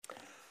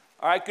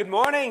All right, good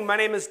morning. My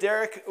name is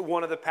Derek,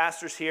 one of the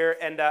pastors here.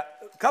 And a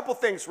couple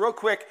things real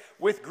quick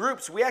with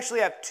groups. We actually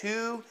have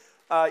two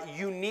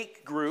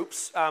unique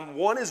groups.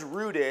 One is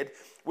Rooted,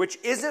 which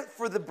isn't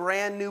for the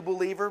brand new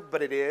believer,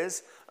 but it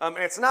is. And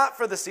it's not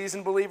for the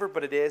seasoned believer,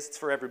 but it is. It's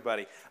for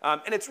everybody.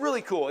 And it's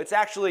really cool. It's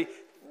actually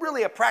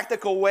really a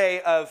practical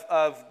way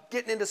of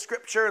getting into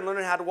Scripture and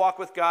learning how to walk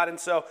with God. And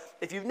so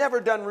if you've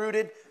never done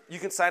Rooted, you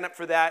can sign up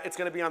for that. It's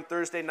going to be on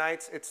Thursday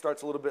nights. It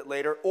starts a little bit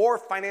later. Or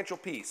Financial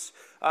Peace.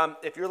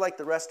 If you're like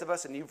the rest of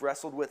us and you've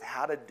wrestled with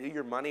how to do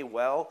your money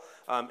well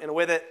in a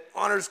way that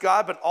honors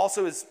God but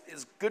also is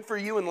good for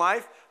you in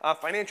life,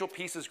 Financial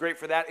Peace is great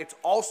for that. It's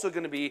also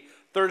going to be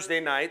Thursday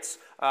nights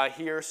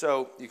here,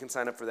 so you can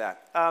sign up for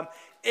that.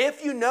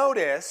 If you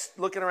notice,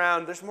 looking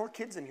around, there's more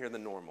kids in here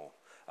than normal.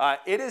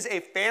 It is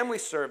a family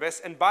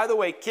service. And by the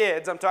way,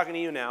 kids, I'm talking to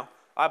you now.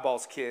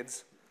 Eyeballs,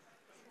 kids.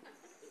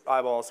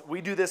 Eyeballs.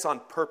 We do this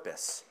on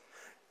purpose.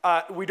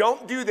 We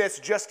don't do this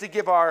just to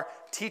give our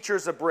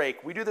teachers a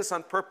break. We do this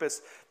on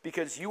purpose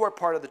because you are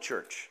part of the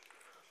church.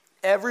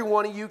 Every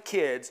one of you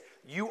kids,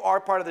 you are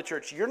part of the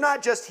church. You're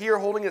not just here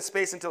holding a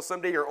space until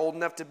someday you're old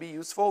enough to be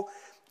useful.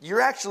 You're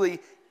actually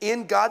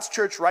in God's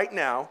church right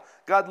now.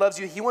 God loves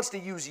you. He wants to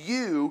use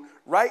you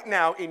right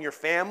now in your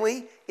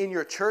family, in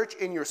your church,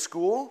 in your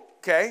school,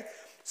 okay?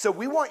 So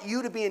we want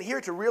you to be in here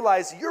to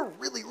realize you're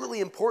really, really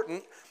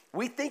important.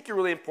 We think you're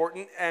really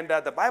important, and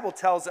the Bible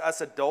tells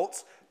us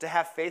adults to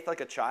have faith like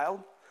a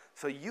child,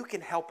 so you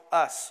can help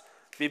us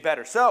be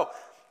better. So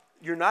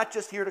you're not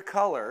just here to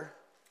color,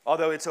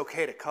 although it's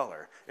okay to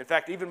color. In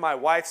fact, even my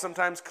wife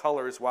sometimes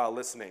colors while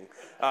listening.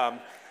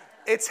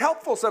 It's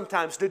helpful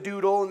sometimes to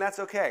doodle, and that's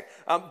okay.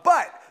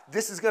 But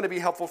this is going to be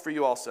helpful for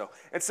you also.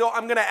 And so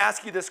I'm going to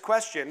ask you this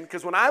question,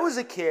 because when I was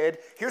a kid,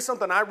 here's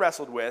something I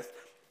wrestled with.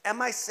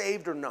 Am I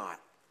saved or not?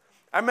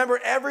 I remember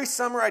every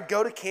summer I'd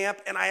go to camp,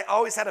 and I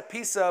always had a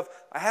piece of,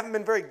 I haven't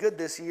been very good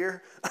this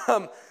year.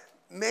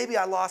 Maybe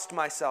I lost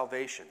my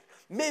salvation.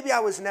 Maybe I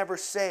was never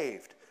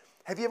saved.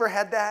 Have you ever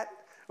had that?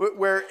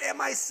 Where,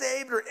 am I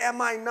saved or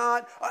am I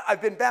not?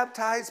 I've been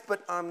baptized,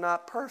 but I'm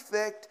not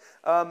perfect.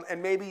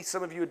 And maybe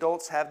some of you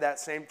adults have that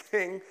same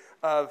thing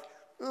of,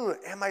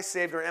 am I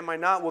saved or am I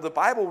not? Well, the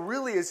Bible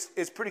really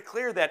is pretty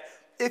clear that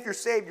if you're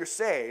saved, you're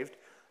saved.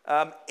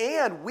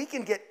 And we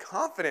can get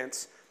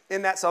confidence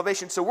in that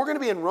salvation. So we're going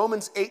to be in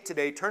Romans 8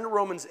 today. Turn to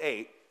Romans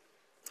 8.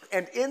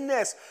 And in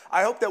this,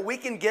 I hope that we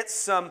can get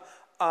some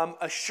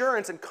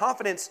assurance and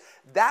confidence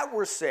that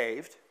we're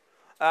saved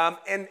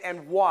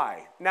and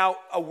why. Now,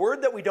 a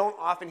word that we don't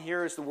often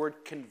hear is the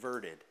word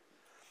converted,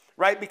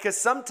 right? Because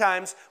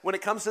sometimes when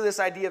it comes to this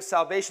idea of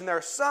salvation, there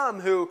are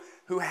some who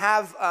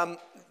have,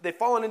 they've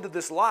fallen into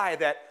this lie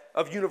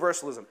of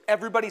universalism.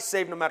 Everybody's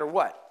saved no matter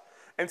what.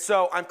 And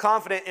so I'm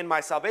confident in my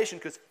salvation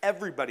because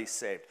everybody's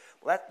saved.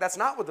 Well, that's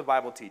not what the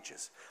Bible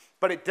teaches.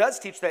 But it does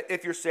teach that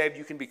if you're saved,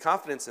 you can be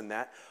confident in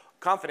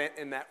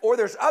that. Or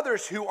there's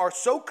others who are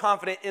so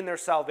confident in their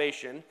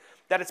salvation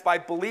that it's by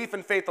belief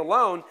and faith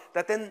alone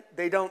that then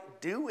they don't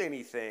do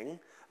anything.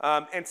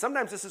 And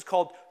sometimes this is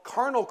called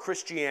carnal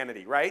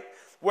Christianity, right?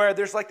 Where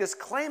there's like this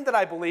claim that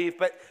I believe,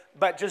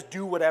 but just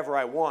do whatever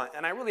I want.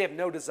 And I really have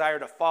no desire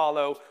to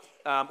follow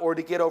or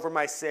to get over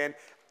my sin.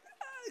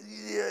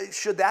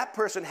 Should that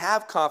person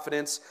have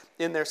confidence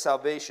in their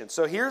salvation?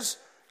 So here's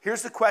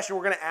the question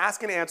we're going to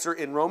ask and answer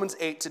in Romans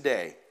 8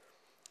 today.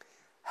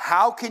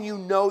 How can you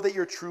know that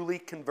you're truly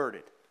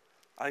converted?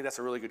 I think that's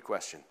a really good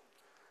question.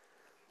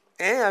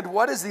 And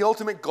what is the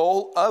ultimate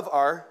goal of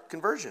our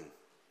conversion?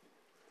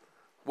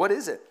 What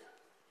is it?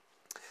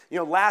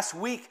 Last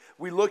week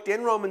we looked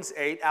in Romans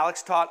 8.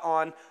 Alex taught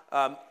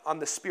on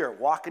the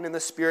Spirit, walking in the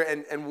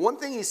Spirit. And one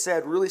thing he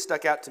said really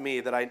stuck out to me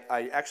that I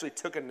actually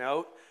took a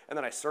note, and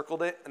then I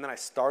circled it, and then I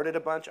started a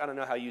bunch. I don't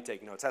know how you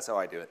take notes. That's how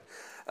I do it.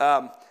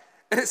 And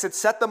it said,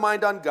 set the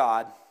mind on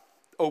God,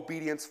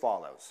 obedience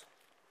follows.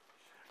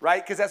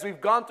 Right? Because as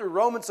we've gone through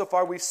Romans so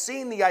far, we've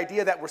seen the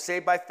idea that we're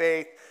saved by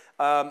faith,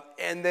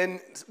 and then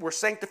we're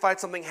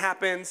sanctified, something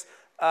happens.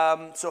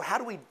 So how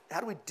do we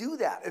do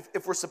that?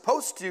 If we're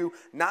supposed to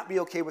not be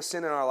okay with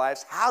sin in our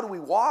lives, how do we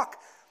walk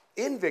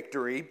in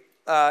victory?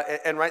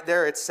 And right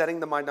there, it's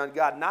setting the mind on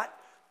God, not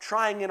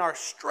trying in our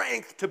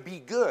strength to be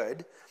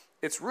good.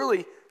 It's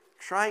really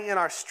trying in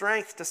our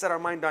strength to set our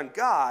mind on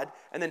God,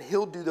 and then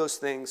He'll do those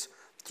things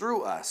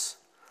through us.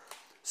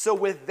 So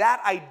with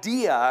that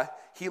idea,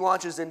 he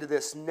launches into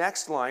this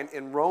next line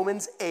in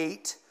Romans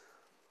 8,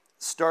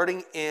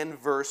 starting in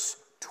verse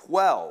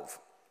 12.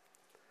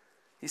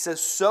 He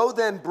says, so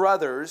then,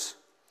 brothers,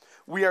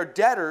 we are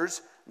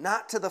debtors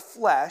not to the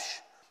flesh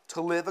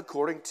to live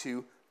according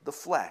to the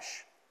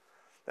flesh.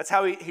 That's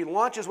how he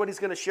launches what he's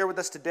going to share with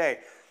us today.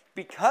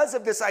 Because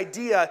of this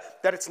idea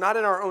that it's not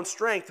in our own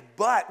strength,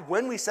 but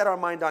when we set our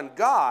mind on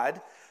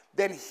God,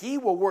 then He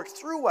will work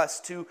through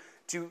us to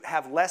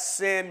have less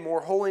sin,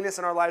 more holiness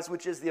in our lives,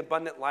 which is the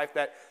abundant life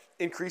that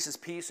increases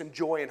peace and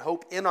joy and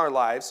hope in our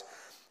lives.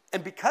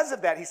 And because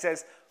of that, he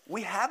says,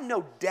 we have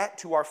no debt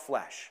to our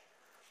flesh.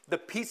 The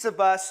piece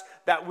of us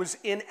that was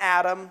in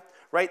Adam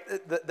right?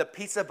 The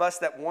piece of us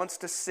that wants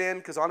to sin,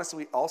 because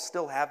honestly, we all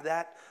still have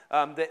that.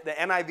 The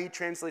NIV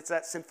translates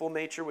that sinful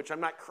nature, which I'm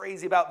not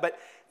crazy about, but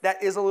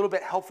that is a little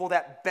bit helpful,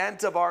 that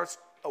bent of ours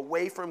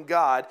away from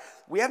God.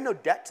 We have no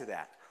debt to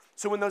that.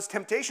 So when those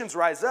temptations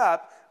rise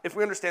up, if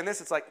we understand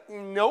this, it's like,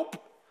 nope,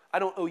 I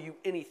don't owe you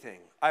anything.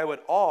 I owe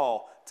it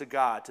all to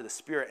God, to the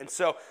Spirit. And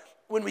so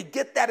when we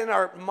get that in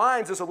our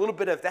minds, there's a little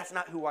bit of, that's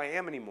not who I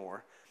am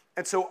anymore.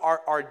 And so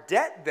our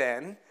debt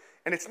then,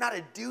 and it's not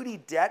a duty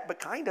debt, but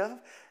kind of,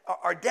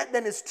 our debt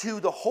then is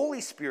to the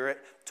Holy Spirit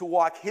to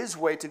walk his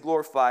way to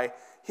glorify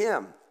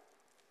him.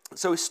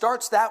 So he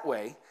starts that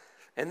way,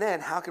 and then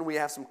how can we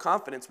have some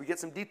confidence? We get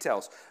some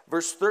details.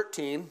 Verse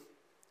 13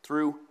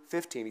 through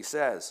 15, he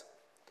says,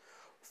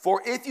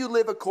 "For if you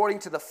live according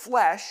to the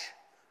flesh,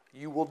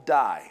 you will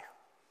die.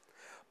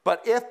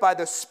 But if by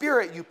the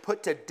Spirit you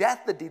put to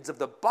death the deeds of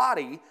the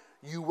body,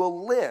 you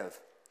will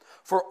live.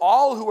 For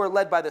all who are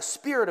led by the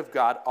Spirit of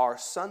God are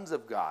sons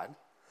of God.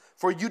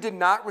 For you did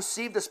not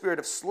receive the spirit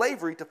of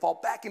slavery to fall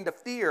back into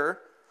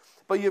fear,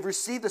 but you have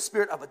received the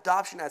spirit of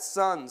adoption as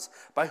sons,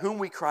 by whom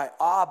we cry,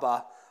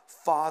 Abba,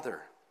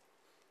 Father."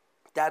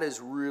 That is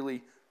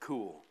really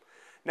cool.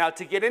 Now,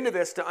 to get into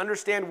this, to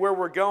understand where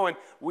we're going,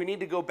 we need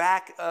to go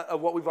back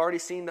of what we've already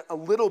seen a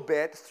little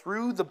bit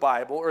through the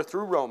Bible or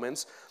through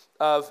Romans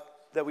of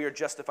that we are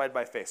justified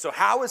by faith. So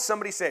how is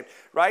somebody saved,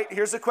 right?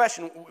 Here's the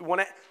question.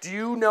 Do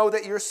you know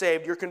that you're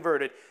saved, you're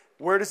converted?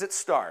 Where does it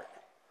start?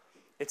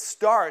 It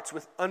starts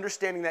with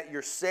understanding that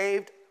you're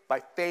saved by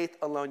faith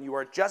alone. You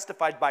are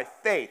justified by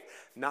faith,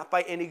 not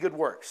by any good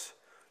works.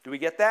 Do we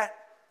get that?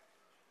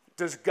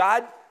 Does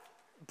God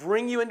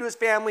bring you into his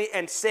family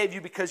and save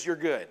you because you're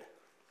good?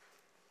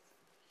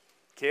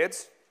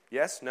 Kids?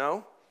 Yes?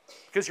 No?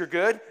 Because you're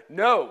good?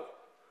 No.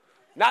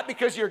 Not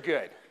because you're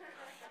good.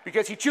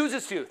 Because he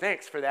chooses to.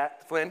 Thanks for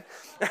that, Flynn.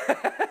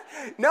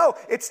 No,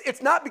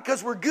 it's not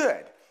because we're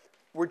good.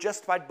 We're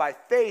justified by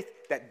faith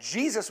that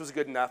Jesus was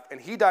good enough and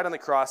he died on the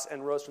cross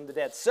and rose from the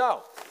dead.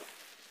 So,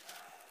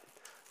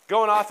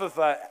 going off of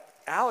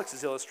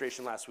Alex's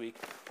illustration last week,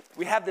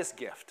 we have this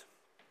gift.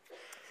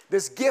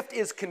 This gift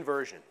is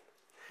conversion.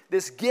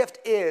 This gift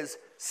is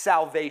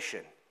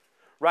salvation,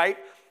 right?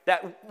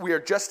 That we are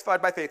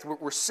justified by faith,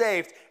 we're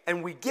saved,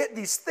 and we get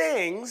these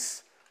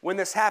things when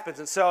this happens.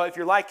 And so if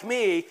you're like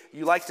me,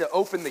 you like to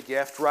open the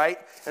gift, right?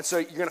 And so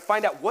you're going to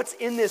find out what's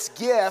in this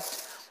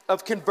gift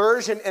of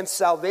conversion and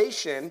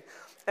salvation.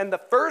 And the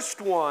first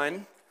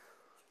one,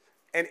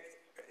 and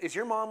is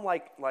your mom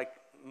like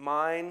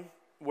mine,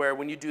 where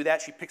when you do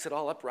that, she picks it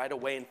all up right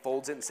away and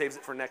folds it and saves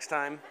it for next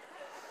time?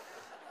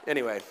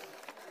 Anyway,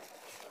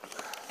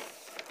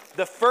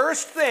 the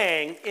first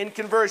thing in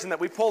conversion that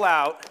we pull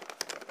out,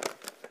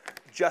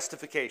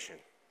 justification.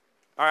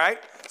 All right?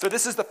 So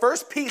this is the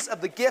first piece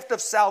of the gift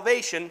of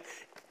salvation,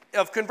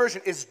 of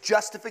conversion, is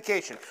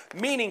justification.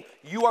 Meaning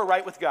you are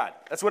right with God.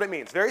 That's what it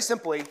means. Very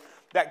simply,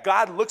 that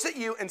God looks at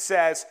you and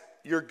says,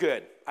 you're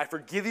good. I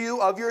forgive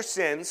you of your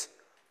sins,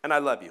 and I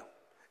love you.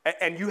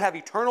 And you have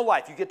eternal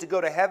life. You get to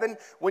go to heaven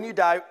when you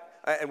die,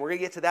 and we're going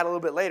to get to that a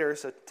little bit later,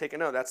 so take a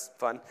note. That's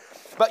fun.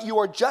 But you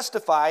are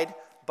justified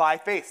by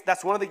faith.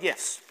 That's one of the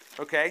gifts,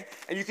 okay?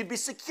 And you can be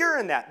secure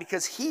in that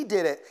because he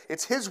did it.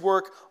 It's his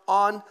work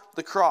on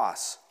the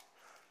cross.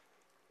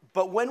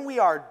 But when we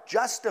are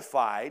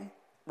justified,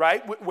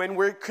 right, when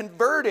we're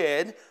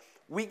converted,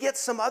 we get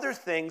some other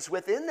things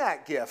within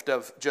that gift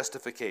of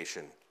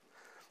justification.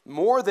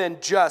 More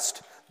than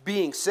just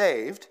being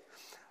saved.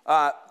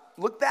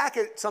 Look back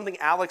at something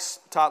Alex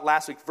taught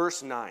last week,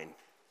 verse 9.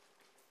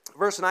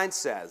 Verse 9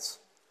 says,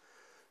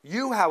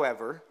 "You,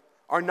 however,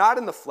 are not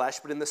in the flesh,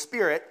 but in the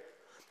Spirit,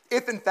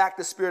 if in fact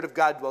the Spirit of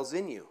God dwells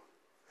in you.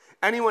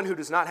 Anyone who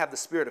does not have the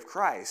Spirit of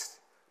Christ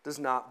does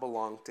not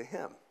belong to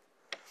him."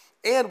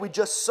 And we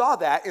just saw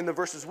that in the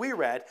verses we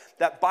read,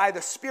 that by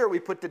the Spirit we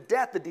put to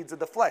death the deeds of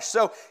the flesh.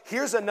 So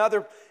here's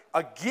a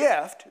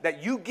gift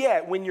that you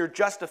get when you're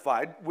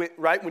justified,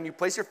 right? When you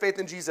place your faith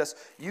in Jesus,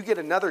 you get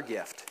another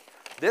gift.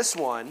 This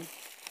one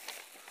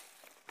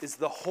is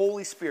the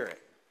Holy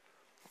Spirit,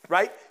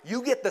 right?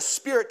 You get the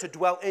Spirit to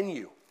dwell in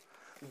you.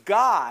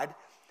 God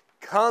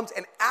comes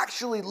and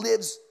actually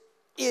lives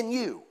in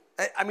you.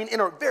 I mean, in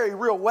a very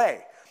real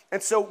way.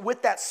 And so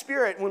with that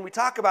Spirit, when we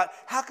talk about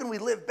how can we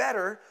live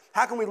better,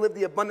 how can we live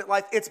the abundant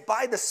life, it's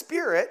by the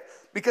Spirit,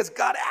 because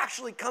God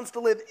actually comes to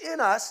live in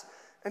us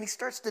and he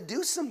starts to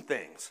do some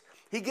things.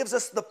 He gives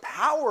us the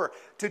power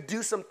to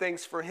do some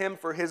things for him,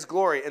 for his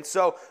glory. And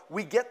so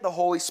we get the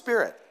Holy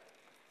Spirit.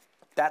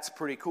 That's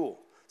pretty cool.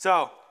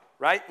 So,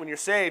 right, when you're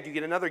saved, you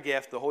get another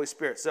gift, the Holy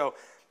Spirit. So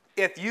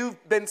if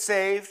you've been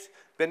saved,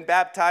 been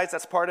baptized,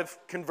 that's part of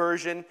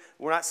conversion.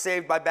 We're not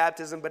saved by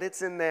baptism, but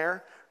it's in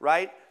there,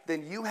 right?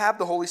 Then you have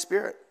the Holy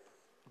Spirit.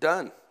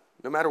 Done,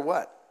 no matter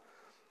what.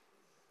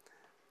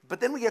 But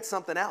then we get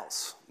something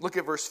else. Look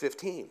at verse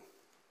 15.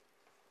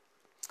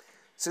 It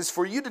says,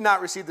 "For you did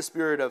not receive the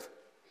spirit of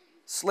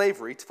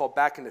slavery to fall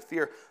back into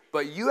fear,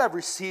 but you have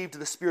received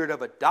the spirit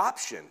of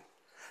adoption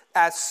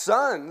as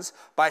sons,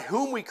 by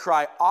whom we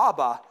cry,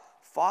 Abba,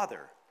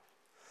 Father."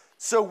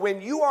 So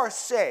when you are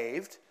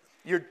saved,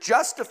 You're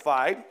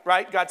justified,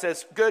 right? God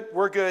says, good,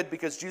 we're good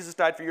because Jesus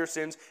died for your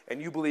sins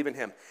and you believe in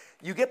him.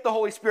 You get the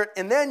Holy Spirit,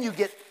 and then you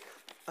get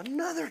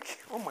another,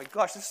 oh my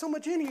gosh, there's so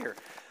much in here.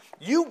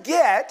 You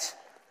get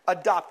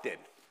adopted.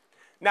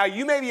 Now,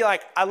 you may be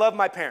like, I love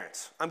my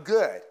parents. I'm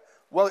good.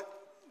 Well,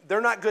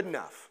 they're not good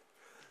enough.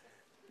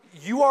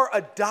 You are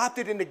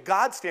adopted into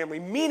God's family,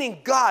 meaning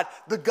God,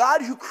 the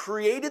God who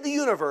created the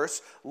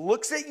universe,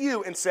 looks at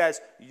you and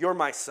says, you're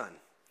my son.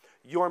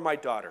 You're my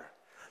daughter.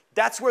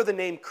 That's where the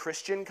name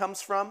Christian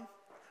comes from,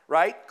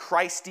 right?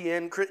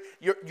 Christian.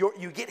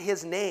 You get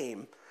his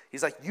name.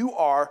 He's like, you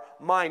are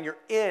mine. You're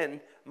in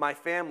my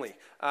family.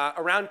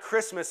 Around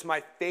Christmas,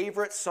 my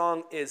favorite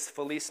song is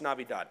Feliz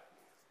Navidad.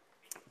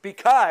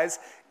 Because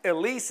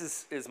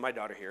Elise is my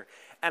daughter here.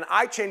 And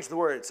I change the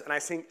words and I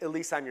sing,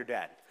 Elise, I'm your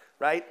dad,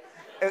 right?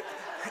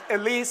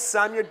 Elise,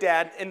 I'm your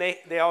dad. And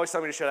they always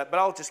tell me to shut up, but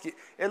I'll just get,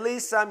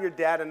 Elise, I'm your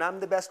dad, and I'm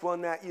the best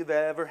one that you've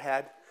ever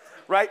had.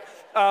 Right?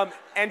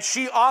 And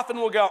she often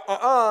will go,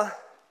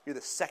 you're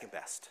the second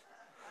best.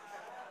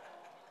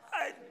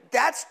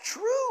 That's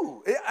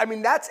true. I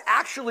mean, that's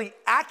actually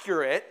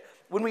accurate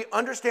when we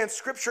understand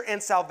Scripture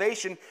and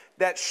salvation,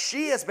 that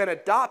she has been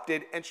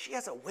adopted and she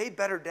has a way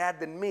better dad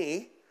than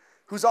me,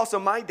 who's also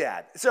my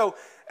dad. So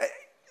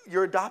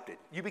you're adopted.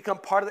 You become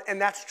part of it,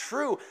 and that's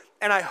true.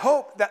 And I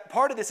hope that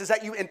part of this is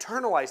that you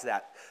internalize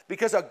that,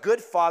 because a good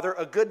father,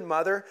 a good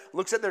mother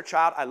looks at their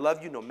child, I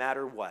love you no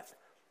matter what.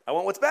 I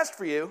want what's best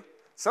for you.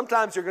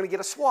 Sometimes you're going to get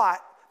a swat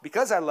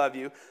because I love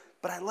you,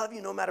 but I love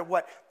you no matter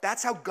what.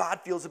 That's how God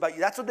feels about you.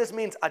 That's what this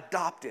means,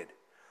 adopted,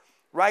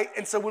 right?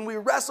 And so when we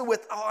wrestle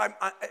with,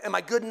 am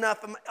I good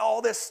enough?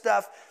 All this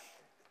stuff,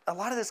 a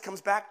lot of this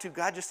comes back to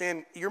God just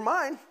saying, you're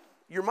mine.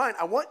 You're mine.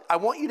 I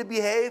want you to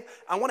behave.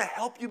 I want to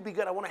help you be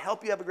good. I want to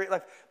help you have a great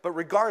life. But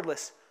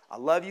regardless, I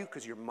love you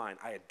because you're mine.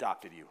 I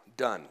adopted you.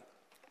 Done.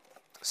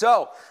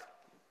 So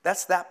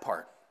that's that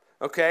part.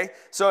 Okay?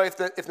 So if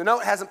the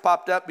note hasn't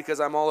popped up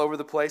because I'm all over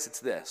the place, it's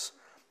this.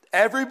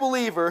 Every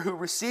believer who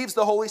receives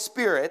the Holy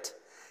Spirit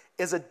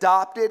is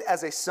adopted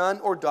as a son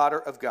or daughter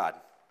of God.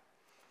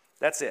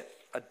 That's it.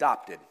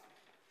 Adopted.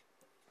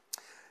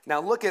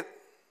 Now look at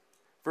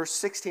verse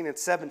 16 and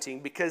 17,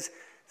 because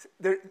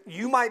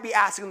you might be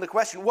asking the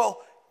question,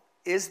 well,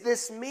 is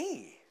this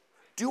me?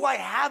 Do I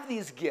have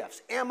these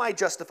gifts? Am I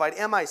justified?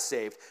 Am I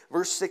saved?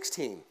 Verse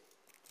 16.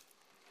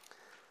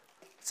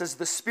 It says,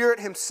 the Spirit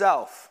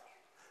himself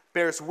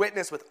bears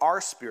witness with our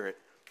spirit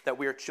that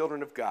we are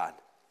children of God.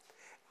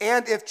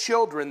 And if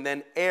children,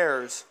 then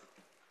heirs,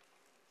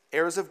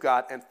 heirs of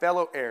God and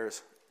fellow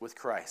heirs with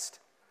Christ.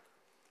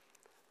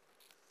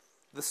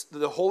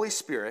 The Holy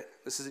Spirit,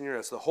 this is in your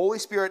notes, the Holy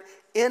Spirit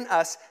in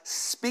us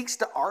speaks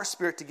to our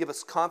spirit to give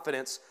us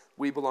confidence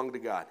we belong to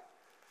God.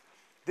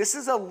 This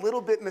is a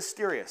little bit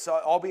mysterious, so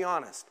I'll be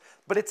honest.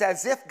 But it's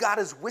as if God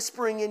is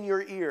whispering in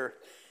your ear,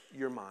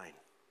 you're mine.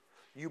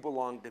 You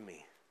belong to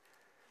me.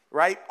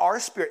 Right? Our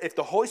spirit, if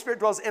the Holy Spirit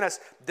dwells in us,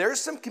 there's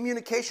some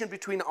communication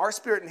between our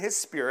spirit and his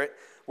spirit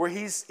where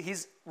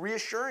he's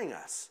reassuring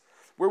us,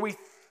 where we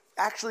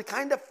actually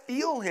kind of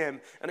feel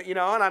him. And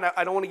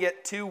I don't want to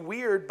get too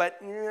weird, but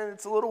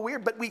it's a little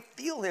weird, but we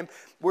feel him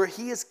where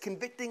he is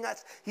convicting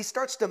us. He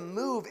starts to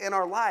move in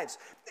our lives.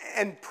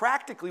 And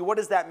practically, what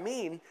does that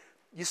mean?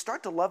 You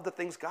start to love the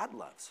things God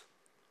loves.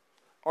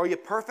 Are you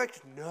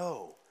perfect?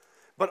 No.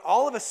 But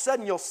all of a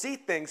sudden, you'll see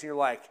things and you're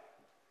like,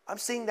 I'm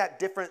seeing that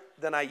different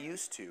than I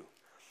used to.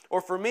 Or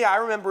for me, I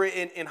remember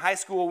in high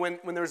school when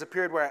there was a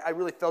period where I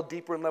really fell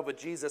deeper in love with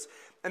Jesus,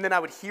 and then I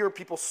would hear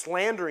people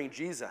slandering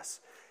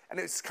Jesus. And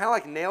it's kind of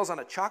like nails on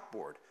a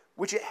chalkboard,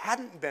 which it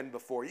hadn't been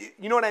before.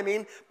 You know what I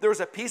mean? There was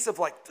a piece of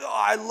like, oh,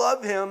 I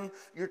love him.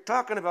 You're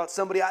talking about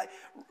somebody,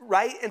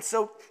 right? And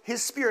so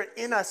his spirit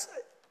in us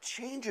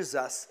changes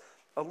us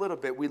a little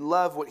bit. We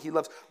love what he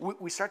loves.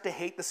 We start to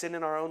hate the sin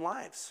in our own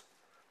lives,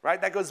 right?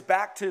 That goes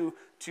back to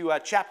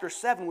chapter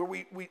 7, where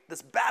we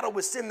this battle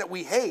with sin that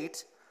we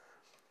hate,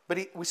 but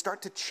we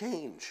start to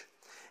change.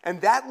 And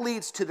that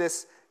leads to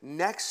this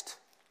next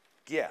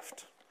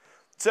gift.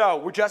 So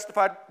we're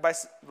justified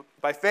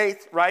by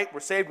faith, right? We're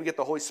saved, we get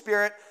the Holy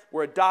Spirit,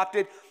 we're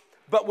adopted.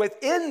 But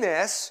within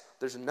this,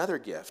 there's another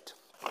gift.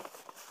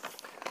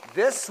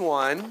 This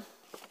one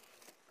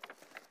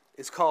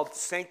is called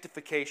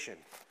sanctification.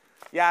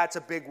 Yeah, it's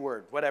a big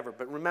word, whatever,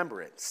 but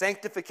remember it.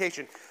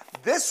 Sanctification.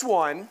 This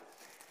one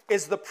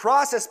is the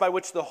process by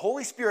which the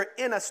Holy Spirit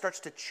in us starts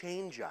to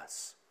change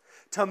us,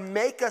 to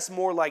make us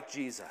more like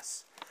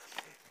Jesus.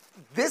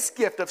 This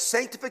gift of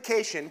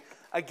sanctification,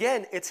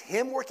 again, it's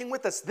him working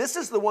with us. This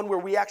is the one where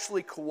we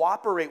actually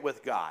cooperate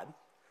with God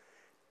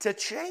to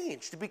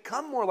change, to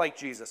become more like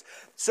Jesus.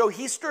 So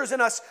he stirs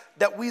in us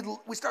that we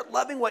start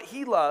loving what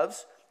he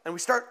loves, and we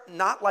start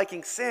not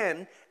liking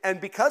sin. And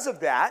because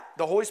of that,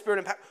 the Holy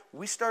Spirit,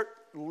 we start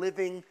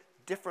living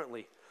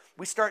differently.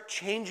 We start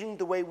changing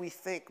the way we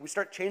think. We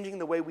start changing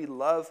the way we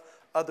love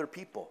other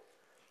people.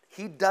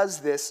 He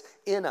does this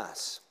in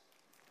us.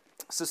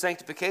 So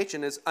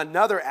sanctification is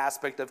another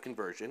aspect of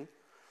conversion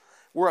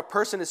where a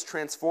person is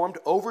transformed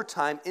over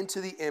time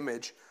into the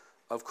image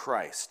of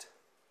Christ.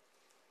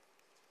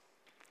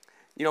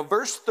 You know,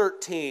 verse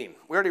 13,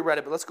 we already read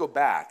it, but let's go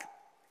back.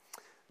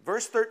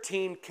 Verse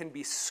 13 can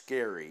be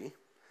scary. It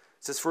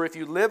says, for if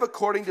you live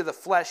according to the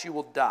flesh, you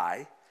will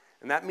die.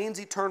 And that means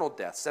eternal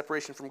death,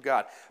 separation from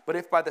God. But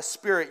if by the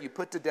Spirit you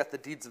put to death the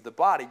deeds of the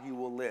body, you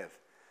will live.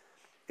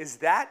 Is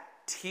that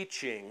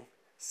teaching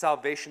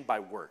salvation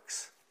by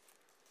works?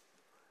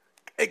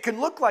 It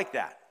can look like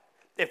that.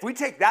 If we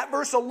take that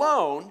verse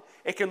alone,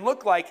 it can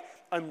look like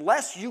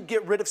unless you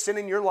get rid of sin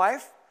in your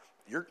life,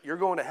 you're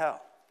going to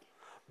hell.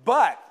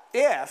 But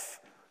if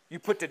you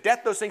put to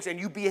death those things and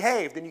you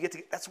behave, then you get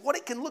to, that's what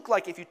it can look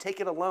like if you take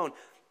it alone.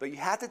 But you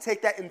have to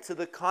take that into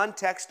the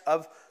context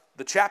of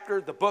the chapter,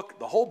 the book,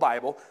 the whole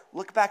Bible.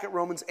 Look back at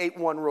Romans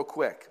 8:1 real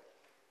quick.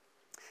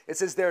 It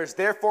says, there is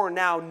therefore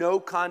now no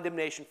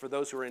condemnation for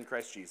those who are in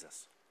Christ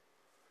Jesus.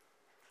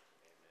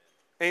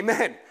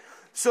 Amen.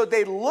 So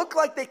they look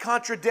like they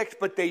contradict,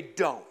 but they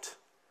don't.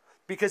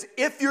 Because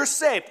if you're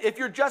saved, if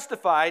you're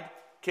justified,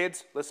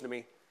 kids, listen to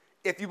me,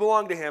 if you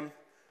belong to him,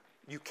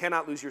 you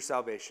cannot lose your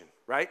salvation,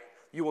 right?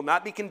 You will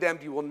not be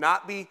condemned. You will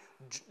not be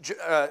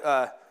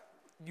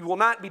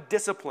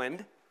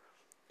disciplined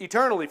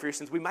eternally for your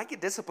sins. We might get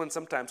disciplined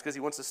sometimes because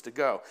he wants us to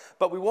go,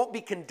 but we won't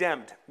be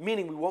condemned,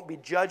 meaning we won't be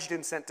judged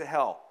and sent to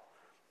hell,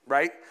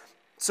 right?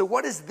 So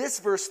what is this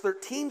verse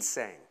 13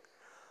 saying?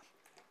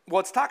 Well,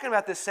 it's talking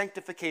about this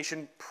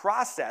sanctification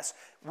process,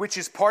 which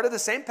is part of the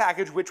same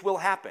package, which will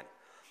happen,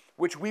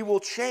 which we will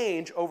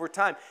change over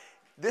time.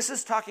 This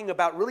is talking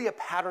about really a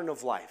pattern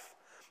of life.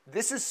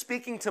 This is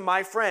speaking to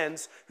my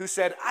friends who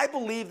said, I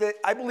believe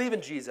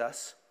in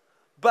Jesus,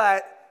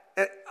 but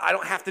I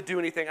don't have to do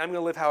anything. I'm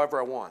going to live however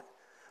I want.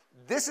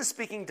 This is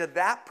speaking to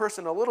that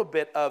person a little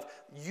bit of,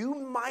 you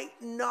might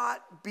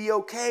not be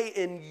okay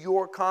in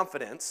your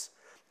confidence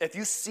if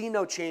you see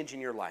no change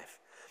in your life.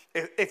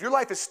 If your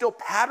life is still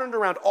patterned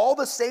around all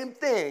the same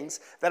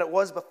things that it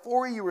was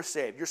before you were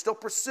saved, you're still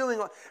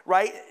pursuing,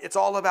 right? It's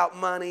all about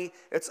money.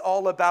 It's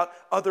all about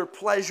other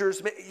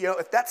pleasures. You know,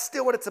 if that's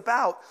still what it's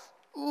about,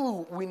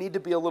 we need to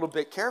be a little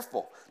bit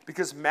careful.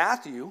 Because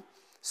Matthew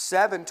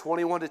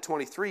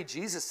 7:21-23,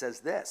 Jesus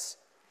says this.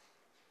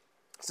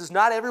 It says,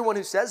 not everyone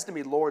who says to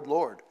me, Lord,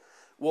 Lord,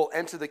 will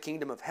enter the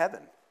kingdom of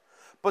heaven,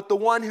 but the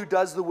one who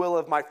does the will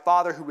of my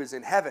Father who is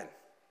in heaven.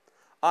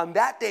 On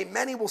that day,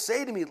 many will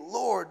say to me,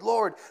 Lord,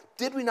 Lord,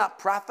 did we not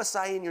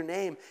prophesy in your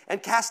name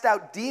and cast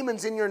out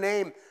demons in your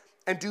name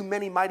and do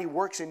many mighty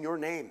works in your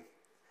name?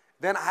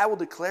 Then I will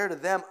declare to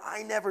them,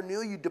 I never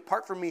knew you.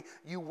 Depart from me,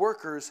 you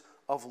workers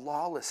of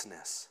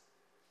lawlessness.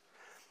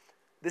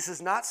 This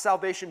is not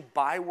salvation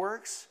by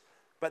works,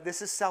 but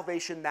this is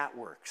salvation that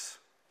works.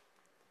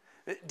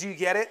 Do you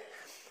get it?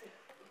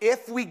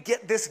 If we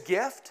get this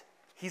gift,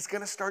 he's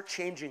going to start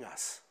changing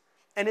us.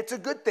 And it's a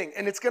good thing.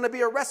 And it's going to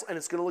be a wrestle. And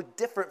it's going to look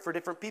different for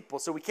different people.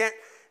 So we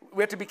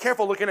have to be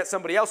careful looking at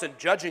somebody else and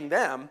judging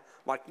them.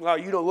 Like, well,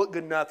 you don't look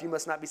good enough. You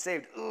must not be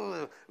saved.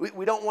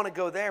 We don't want to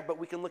go there, but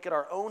we can look at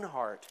our own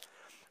heart,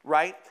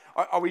 right?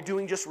 Are we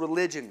doing just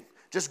religion,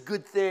 just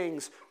good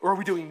things? Or are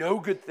we doing no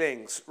good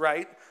things,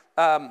 right?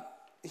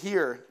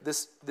 Here,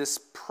 this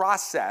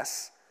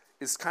process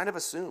is kind of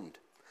assumed.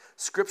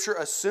 Scripture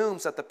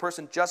assumes that the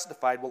person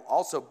justified will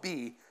also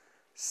be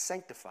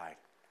sanctified.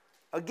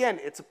 Again,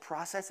 it's a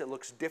process. It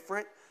looks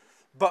different,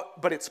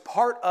 but it's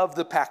part of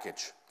the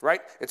package, right?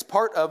 It's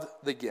part of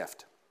the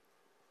gift.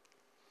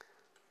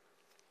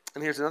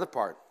 And here's another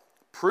part.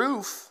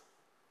 Proof,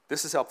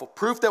 this is helpful,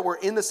 proof that we're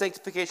in the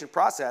sanctification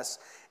process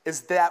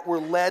is that we're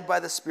led by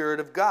the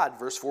Spirit of God,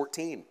 verse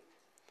 14.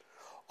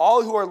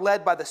 All who are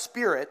led by the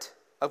Spirit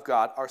of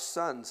God are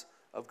sons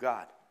of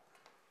God.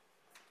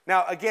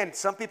 Now, again,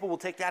 some people will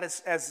take that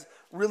as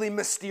really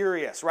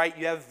mysterious, right?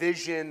 You have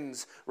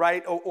visions,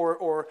 right?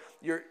 Or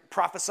you're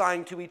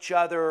prophesying to each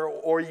other,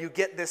 or you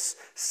get this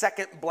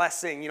second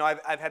blessing. You know,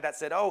 I've had that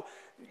said, oh,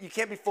 you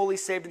can't be fully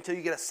saved until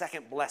you get a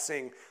second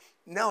blessing.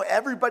 No,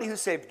 everybody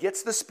who's saved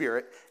gets the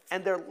Spirit,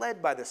 and they're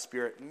led by the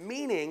Spirit,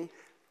 meaning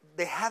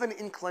they have an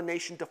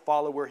inclination to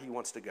follow where he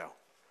wants to go.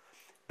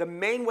 The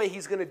main way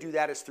he's going to do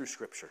that is through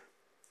Scripture.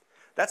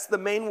 That's the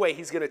main way.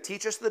 He's going to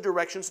teach us the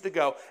directions to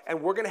go,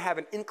 and we're going to have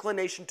an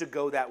inclination to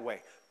go that way.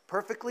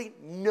 Perfectly?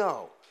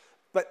 No.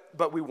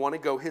 But we want to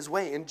go his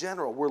way in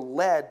general. We're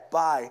led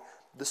by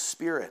the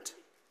Spirit.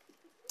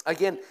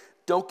 Again,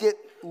 don't get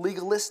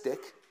legalistic,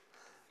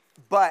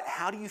 but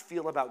how do you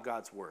feel about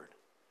God's Word?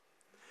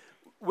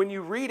 When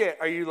you read it,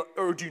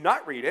 or do you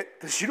not read it,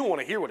 because you don't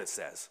want to hear what it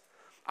says.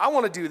 I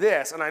want to do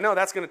this, and I know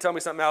that's going to tell me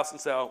something else, and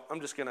so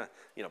I'm just going to,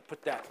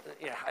 put that,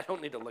 I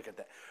don't need to look at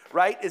that,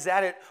 right? Is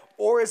that it?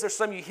 Or is there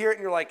some you hear it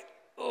and you're like,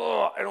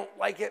 oh, I don't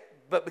like it,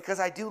 but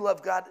because I do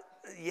love God,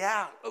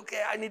 yeah,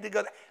 okay, I need to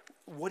go.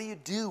 What do you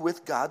do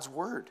with God's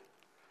Word?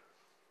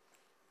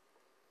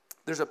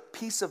 There's a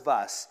piece of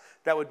us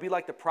that would be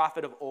like the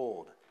prophet of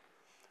old,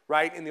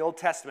 right? In the Old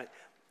Testament,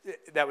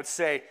 that would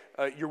say,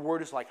 your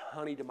word is like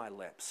honey to my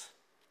lips.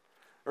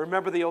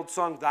 Remember the old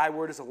song, thy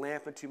word is a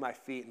lamp unto my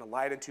feet and a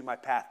light unto my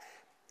path.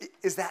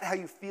 Is that how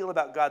you feel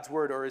about God's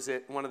word, or is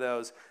it one of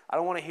those, I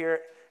don't want to hear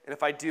it, and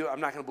if I do,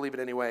 I'm not going to believe it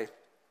anyway?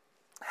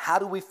 How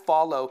do we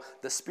follow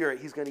the Spirit?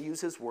 He's going to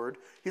use his word.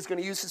 He's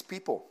going to use his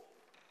people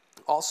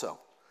also.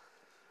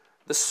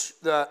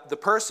 The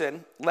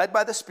person led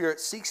by the Spirit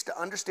seeks to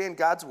understand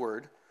God's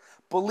word,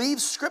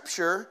 believes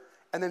Scripture,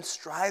 and then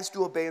strives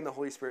to obey in the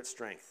Holy Spirit's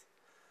strength.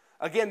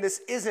 Again,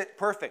 this isn't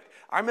perfect.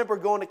 I remember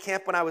going to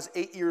camp when I was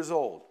 8 years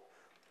old.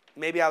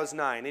 Maybe I was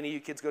 9. Any of you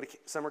kids go to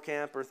summer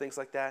camp or things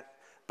like that?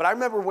 But I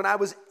remember when I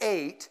was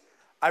 8,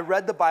 I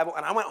read the Bible,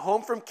 and I went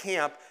home from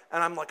camp,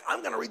 and I'm like,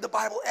 I'm going to read the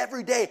Bible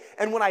every day.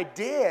 And when I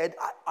did,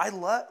 I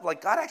loved,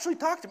 like, God actually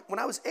talked to me when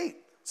I was 8.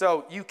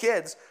 So you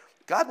kids,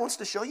 God wants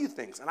to show you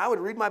things. And I would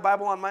read my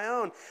Bible on my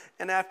own,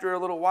 and after a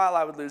little while,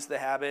 I would lose the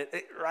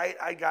habit, right?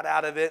 I got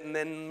out of it, and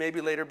then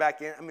maybe later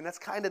back in. I mean, that's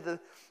kind of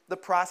the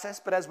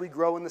process, but as we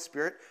grow in the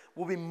Spirit,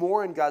 we'll be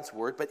more in God's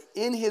word. But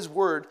in his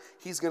word,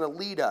 he's going to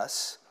lead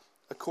us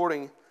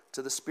according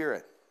to the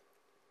Spirit.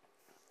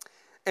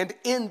 And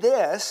in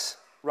this,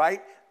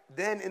 right,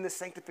 then in the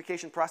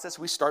sanctification process,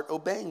 we start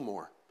obeying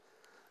more.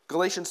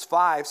 Galatians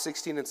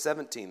 5:16 and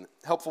 17,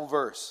 helpful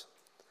verse.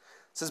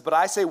 It says, but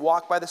I say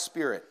walk by the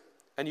Spirit,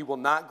 and you will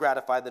not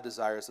gratify the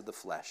desires of the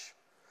flesh.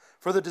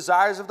 For the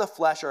desires of the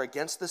flesh are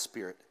against the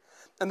Spirit,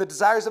 and the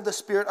desires of the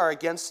Spirit are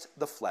against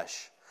the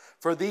flesh.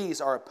 For these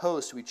are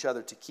opposed to each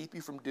other to keep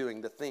you from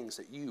doing the things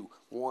that you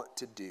want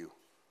to do.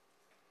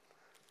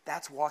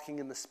 That's walking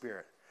in the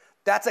Spirit.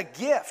 That's a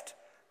gift.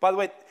 By the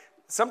way,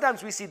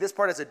 sometimes we see this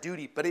part as a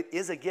duty, but it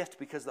is a gift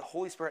because the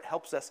Holy Spirit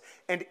helps us.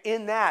 And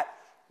in that,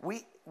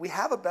 we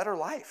have a better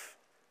life.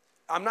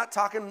 I'm not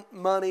talking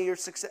money or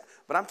success,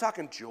 but I'm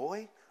talking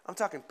joy. I'm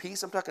talking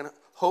peace. I'm talking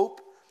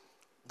hope.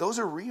 Those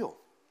are real.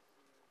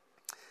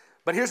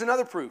 But here's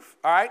another proof,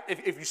 all right?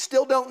 If you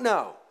still don't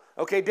know,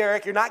 okay,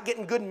 Derek, you're not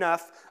getting good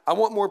enough. I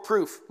want more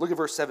proof. Look at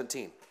verse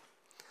 17.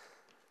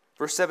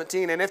 Verse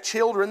 17, and if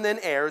children, then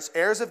heirs,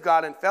 heirs of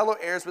God and fellow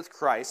heirs with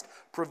Christ,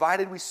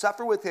 provided we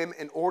suffer with him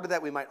in order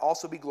that we might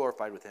also be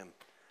glorified with him.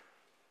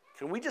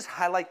 Can we just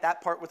highlight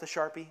that part with a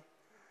Sharpie?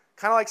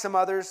 Kind of like some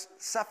others,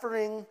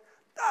 suffering,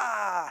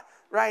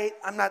 right?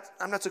 I'm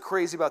not so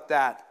crazy about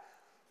that.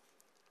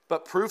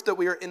 But proof that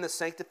we are in the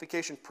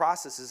sanctification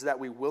process is that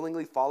we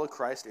willingly follow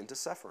Christ into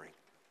suffering.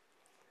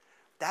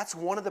 That's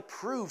one of the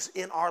proofs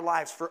in our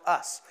lives for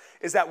us,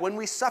 is that when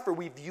we suffer,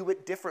 we view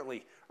it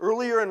differently.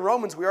 Earlier in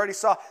Romans, we already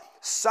saw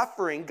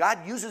suffering,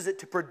 God uses it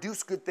to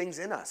produce good things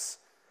in us.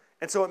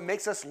 And so it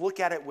makes us look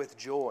at it with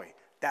joy.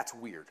 That's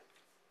weird.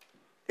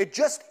 It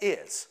just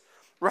is,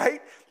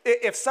 right?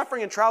 If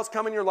suffering and trials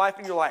come in your life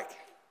and you're like,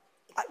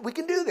 we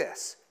can do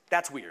this,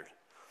 that's weird.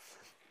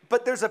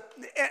 But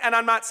and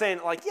I'm not saying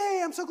like,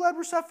 yay, I'm so glad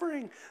we're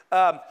suffering.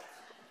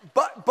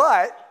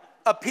 But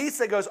a peace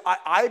that goes,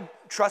 I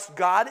trust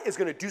God is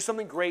going to do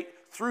something great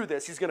through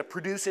this. He's going to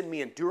produce in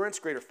me endurance,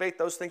 greater faith,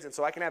 those things, and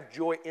so I can have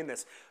joy in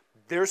this.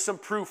 There's some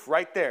proof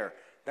right there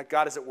that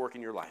God is at work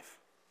in your life.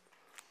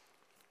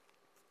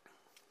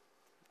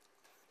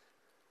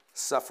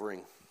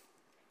 Suffering.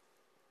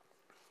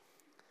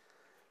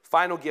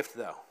 Final gift,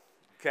 though,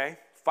 okay?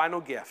 Final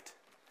gift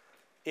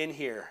in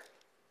here.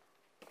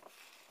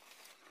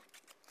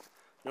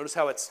 Notice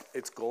how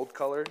it's gold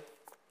colored?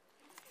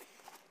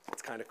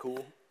 It's kind of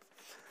cool.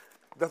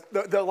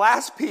 The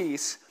last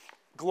piece,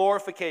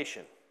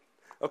 glorification,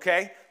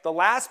 okay? The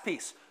last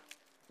piece,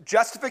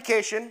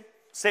 justification,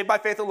 saved by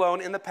faith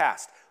alone in the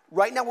past.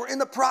 Right now we're in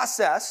the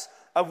process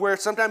of where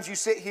sometimes you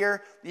sit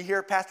here, you hear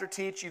a pastor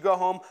teach, you go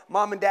home,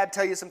 mom and dad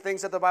tell you some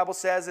things that the Bible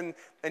says, and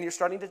you're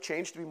starting to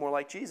change to be more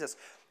like Jesus.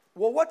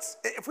 Well,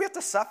 if we have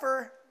to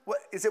suffer,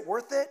 is it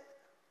worth it?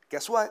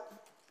 Guess what?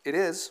 It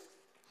is.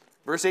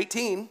 Verse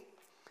 18,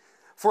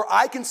 for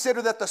I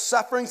consider that the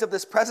sufferings of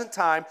this present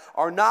time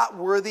are not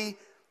worth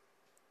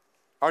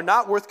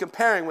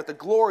comparing with the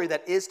glory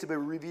that is to be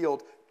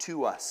revealed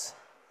to us.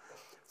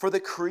 For the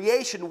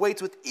creation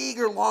waits with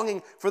eager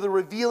longing for the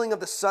revealing of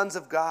the sons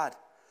of God.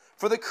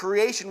 For the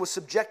creation was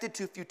subjected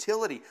to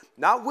futility,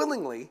 not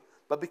willingly,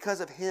 but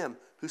because of him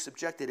who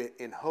subjected it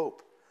in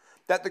hope,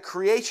 that the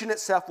creation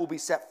itself will be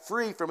set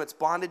free from its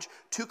bondage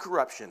to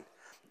corruption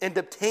and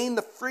obtain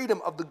the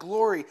freedom of the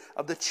glory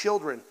of the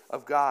children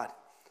of God.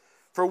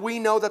 For we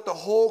know that the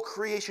whole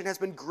creation has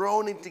been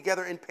groaning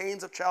together in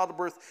pains of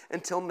childbirth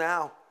until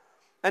now.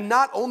 And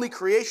not only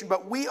creation,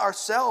 but we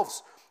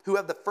ourselves who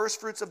have the first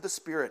fruits of the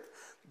Spirit,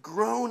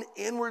 groan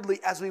inwardly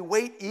as we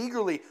wait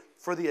eagerly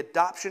for the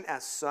adoption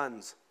as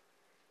sons,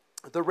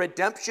 the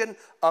redemption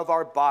of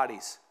our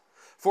bodies.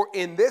 For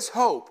in this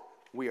hope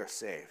we are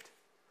saved.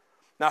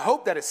 Now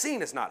hope that is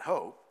seen is not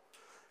hope,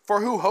 for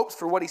who hopes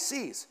for what he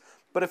sees?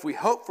 But if we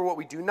hope for what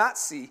we do not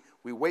see,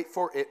 we wait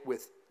for it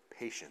with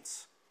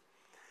patience.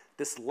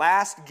 This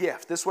last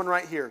gift, this one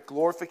right here,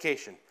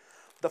 glorification,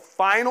 the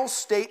final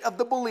state of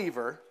the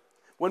believer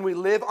when we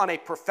live on a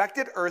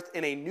perfected earth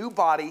in a new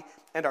body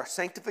and our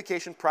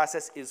sanctification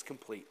process is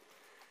complete.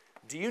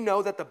 Do you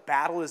know that the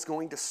battle is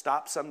going to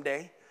stop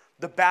someday?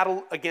 The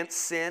battle against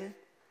sin?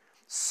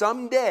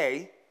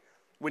 Someday,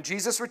 when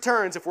Jesus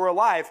returns, if we're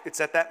alive,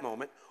 it's at that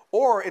moment.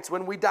 Or it's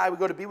when we die, we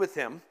go to be with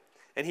him,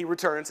 and he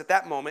returns at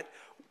that moment.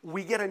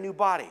 We get a new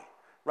body.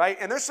 right?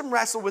 And there's some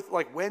wrestle with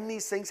like when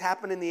these things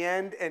happen in the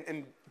end,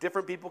 and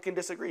different people can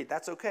disagree.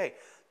 That's okay.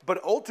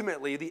 But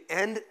ultimately, the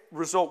end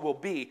result will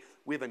be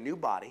we have a new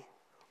body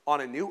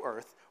on a new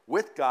earth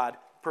with God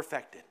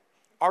perfected.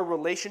 Our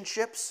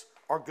relationships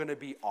are going to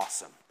be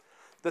awesome.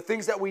 The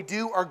things that we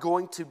do are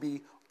going to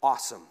be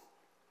awesome.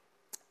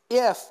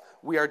 If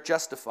we are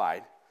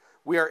justified,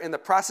 we are in the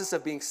process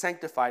of being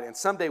sanctified, and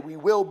someday we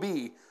will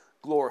be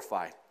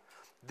glorified.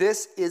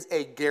 This is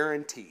a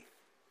guarantee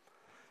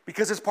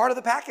because it's part of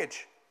the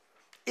package.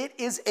 It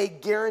is a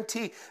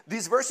guarantee.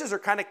 These verses are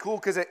kind of cool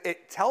because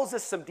it tells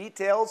us some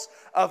details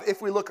of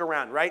if we look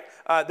around, right?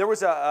 There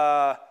was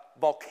a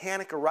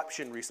volcanic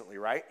eruption recently,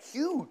 right?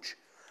 Huge.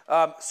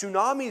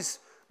 Tsunamis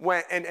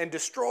went and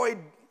destroyed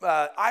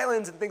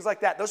islands and things like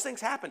that. Those things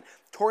happen.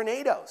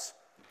 Tornadoes.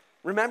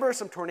 Remember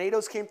some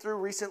came through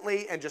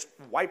recently and just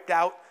wiped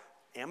out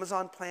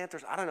Amazon plant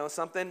or I don't know,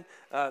 something.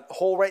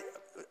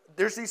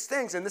 There's these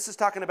things, and this is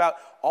talking about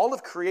all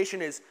of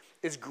creation is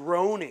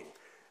groaning.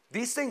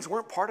 These things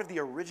weren't part of the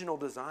original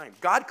design.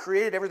 God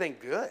created everything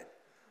good.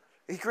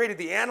 He created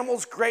the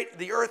animals great,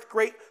 the earth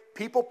great,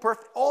 people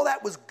perfect. All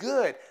that was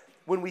good.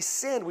 When we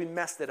sinned, we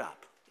messed it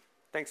up.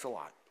 Thanks a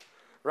lot,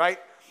 right?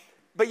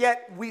 But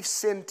yet we've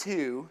sinned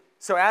too.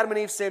 So Adam and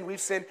Eve sinned, we've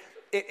sinned.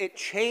 It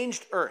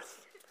changed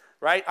earth,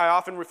 right? I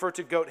often refer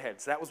to goat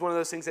heads. That was one of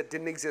those things that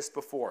didn't exist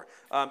before.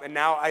 And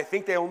now I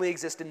think they only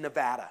exist in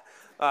Nevada.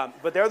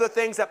 But they're the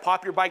things that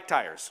pop your bike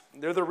tires.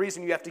 They're the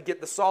reason you have to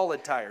get the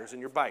solid tires in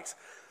your bikes.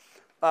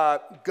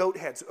 Goat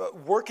heads,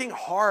 working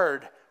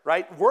hard,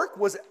 right? Work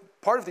was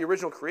part of the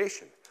original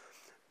creation.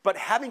 But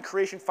having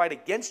creation fight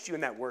against you in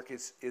that work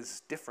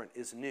is different,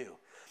 is new.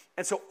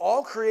 And so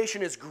all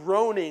creation is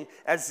groaning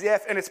as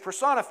if, and it's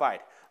personified,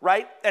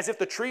 right? As if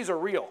the trees are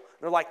real.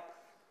 They're like,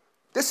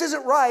 this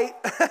isn't right.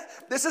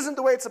 This isn't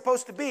the way it's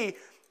supposed to be.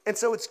 And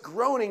so it's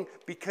groaning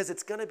because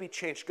it's going to be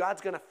changed.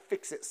 God's going to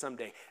fix it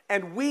someday.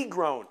 And we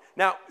groan.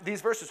 Now, these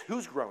verses,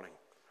 who's groaning?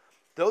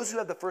 Those who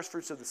have the first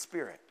fruits of the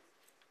Spirit.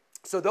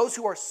 So those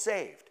who are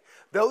saved,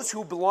 those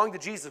who belong to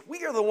Jesus,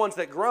 we are the ones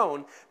that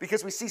groan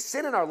because we see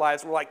sin in our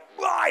lives. And we're like,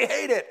 oh, I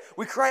hate it.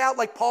 We cry out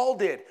like Paul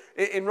did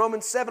in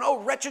Romans 7.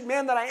 Oh, wretched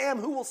man that I am,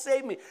 who will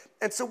save me?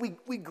 And so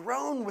we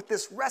groan with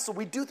this wrestle.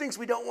 We do things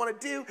we don't want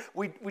to do.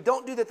 We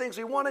don't do the things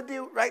we want to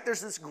do, right?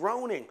 There's this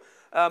groaning.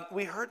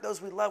 We hurt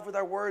those we love with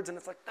our words, and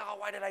it's like, no,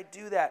 why did I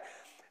do that?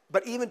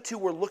 But even too,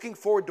 we're looking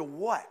forward to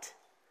what?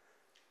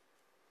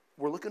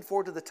 We're looking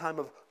forward to the time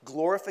of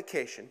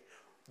glorification.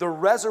 The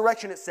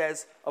resurrection, it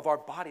says, of our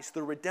bodies,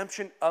 the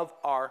redemption of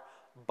our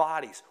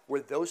bodies,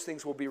 where those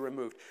things will be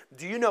removed.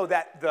 Do you know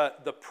that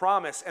the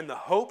promise and the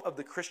hope of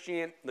the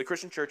Christian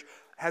church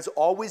has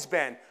always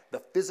been the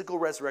physical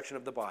resurrection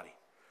of the body?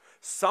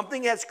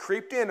 Something has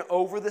creeped in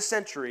over the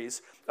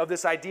centuries of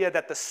this idea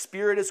that the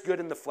spirit is good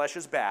and the flesh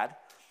is bad,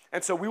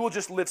 and so we will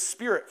just live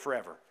spirit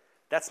forever.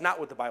 That's not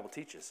what the Bible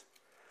teaches.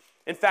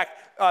 In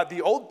fact,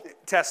 the Old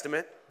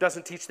Testament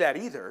doesn't teach that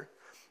either.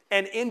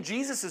 And in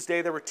Jesus'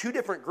 day, there were two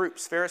different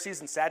groups, Pharisees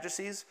and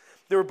Sadducees.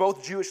 They were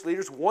both Jewish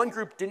leaders. One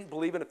group didn't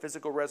believe in a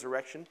physical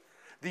resurrection.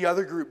 The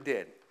other group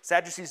did.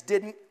 Sadducees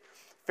didn't.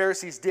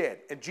 Pharisees did.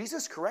 And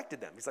Jesus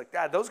corrected them. He's like,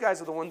 those guys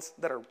are the ones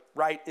that are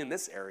right in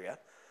this area.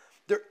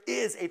 There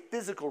is a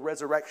physical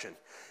resurrection.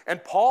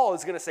 And Paul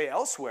is going to say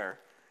elsewhere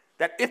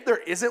that if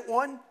there isn't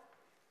one,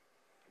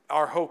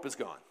 our hope is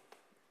gone.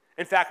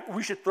 In fact,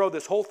 we should throw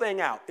this whole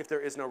thing out if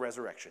there is no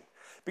resurrection.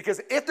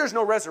 Because if there's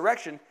no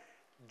resurrection,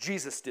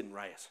 Jesus didn't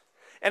rise.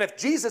 And if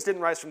Jesus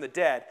didn't rise from the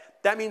dead,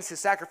 that means his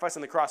sacrifice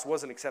on the cross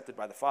wasn't accepted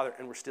by the Father,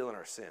 and we're still in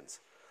our sins.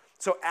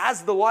 So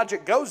as the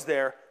logic goes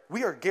there,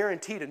 we are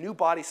guaranteed a new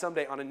body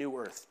someday on a new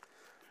earth.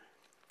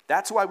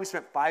 That's why we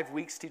spent 5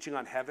 weeks teaching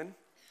on heaven.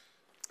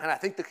 And I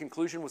think the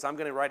conclusion was I'm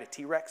going to ride a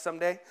T-Rex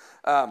someday.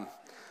 But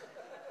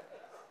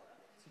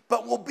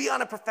we'll be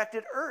on a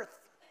perfected earth.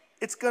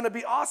 It's going to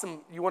be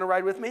awesome. You want to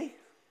ride with me?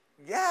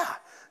 Yeah.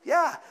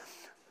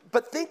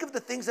 But think of the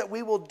things that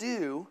we will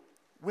do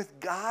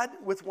with God,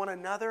 with one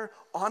another,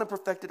 on a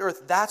perfected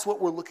earth. That's what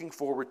we're looking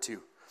forward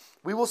to.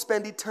 We will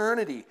spend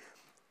eternity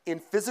in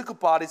physical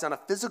bodies on a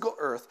physical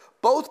earth,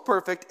 both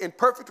perfect, in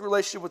perfect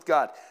relationship with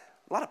God.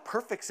 A lot of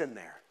perfects in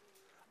there.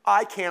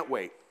 I can't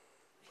wait.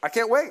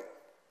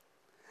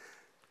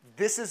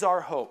 This is our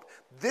hope.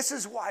 This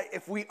is why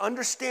if we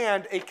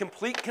understand a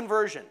complete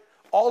conversion,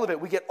 all of it,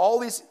 we get all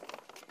these,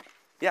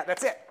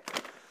 that's it.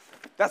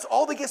 That's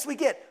all the gifts we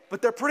get,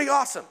 but they're pretty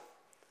awesome.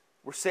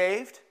 We're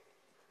saved,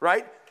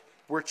 right?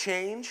 We're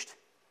changed,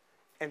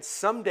 and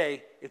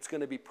someday it's going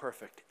to be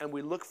perfect, and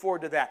we look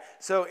forward to that.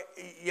 So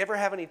you ever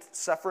have any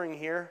suffering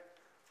here?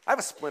 I have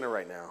a splinter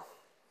right now.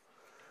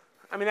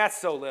 I mean, that's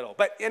so little.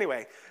 But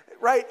anyway,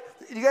 right?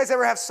 You guys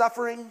ever have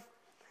suffering?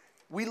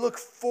 We look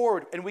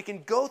forward, and we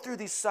can go through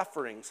these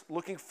sufferings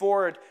looking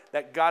forward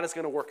that God is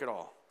going to work it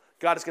all.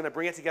 God is going to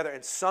bring it together,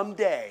 and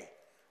someday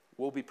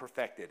we'll be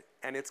perfected,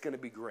 and it's going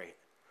to be great.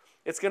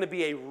 It's going to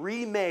be a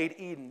remade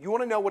Eden. You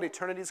want to know what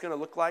eternity is going to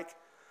look like?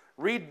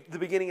 Read the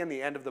beginning and the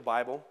end of the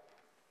Bible,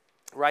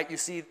 right? You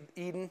see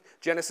Eden,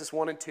 Genesis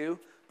 1 and 2,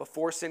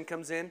 before sin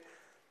comes in.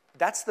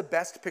 that's the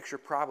best picture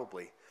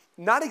probably.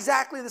 Not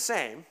exactly the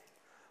same,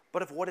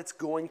 but of what it's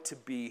going to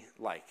be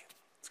like.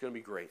 It's going to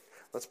be great.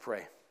 Let's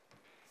pray.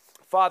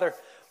 Father,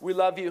 we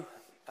love you.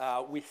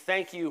 We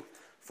thank you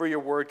for your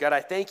word. God,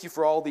 I thank you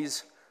for all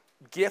these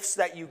gifts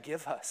that you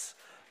give us.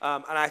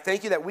 And I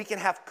thank you that we can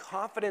have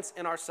confidence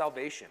in our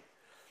salvation.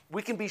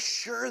 We can be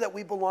sure that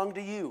we belong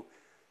to you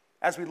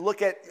as we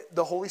look at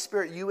the Holy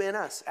Spirit, you in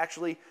us,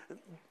 actually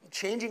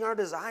changing our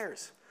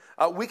desires.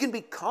 We can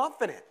be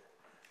confident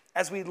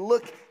as we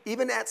look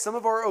even at some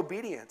of our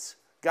obedience.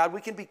 God,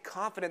 we can be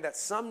confident that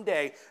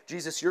someday,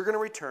 Jesus, you're going to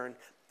return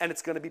and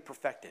it's going to be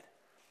perfected.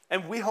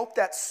 And we hope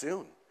that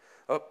soon.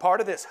 Part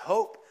of this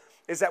hope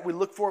is that we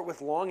look for it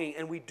with longing,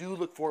 and we do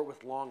look for it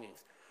with longing.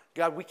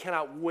 God, we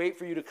cannot wait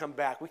for you to come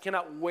back. We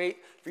cannot wait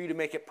for you to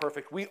make it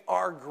perfect. We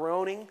are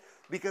groaning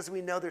because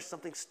we know there's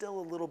something still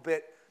a little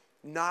bit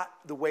not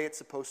the way it's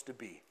supposed to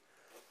be.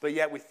 But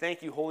yet we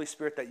thank you, Holy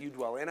Spirit, that you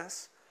dwell in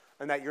us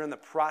and that you're in the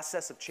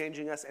process of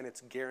changing us, and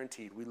it's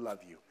guaranteed. We love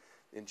you.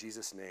 In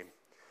Jesus' name,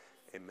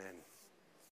 amen.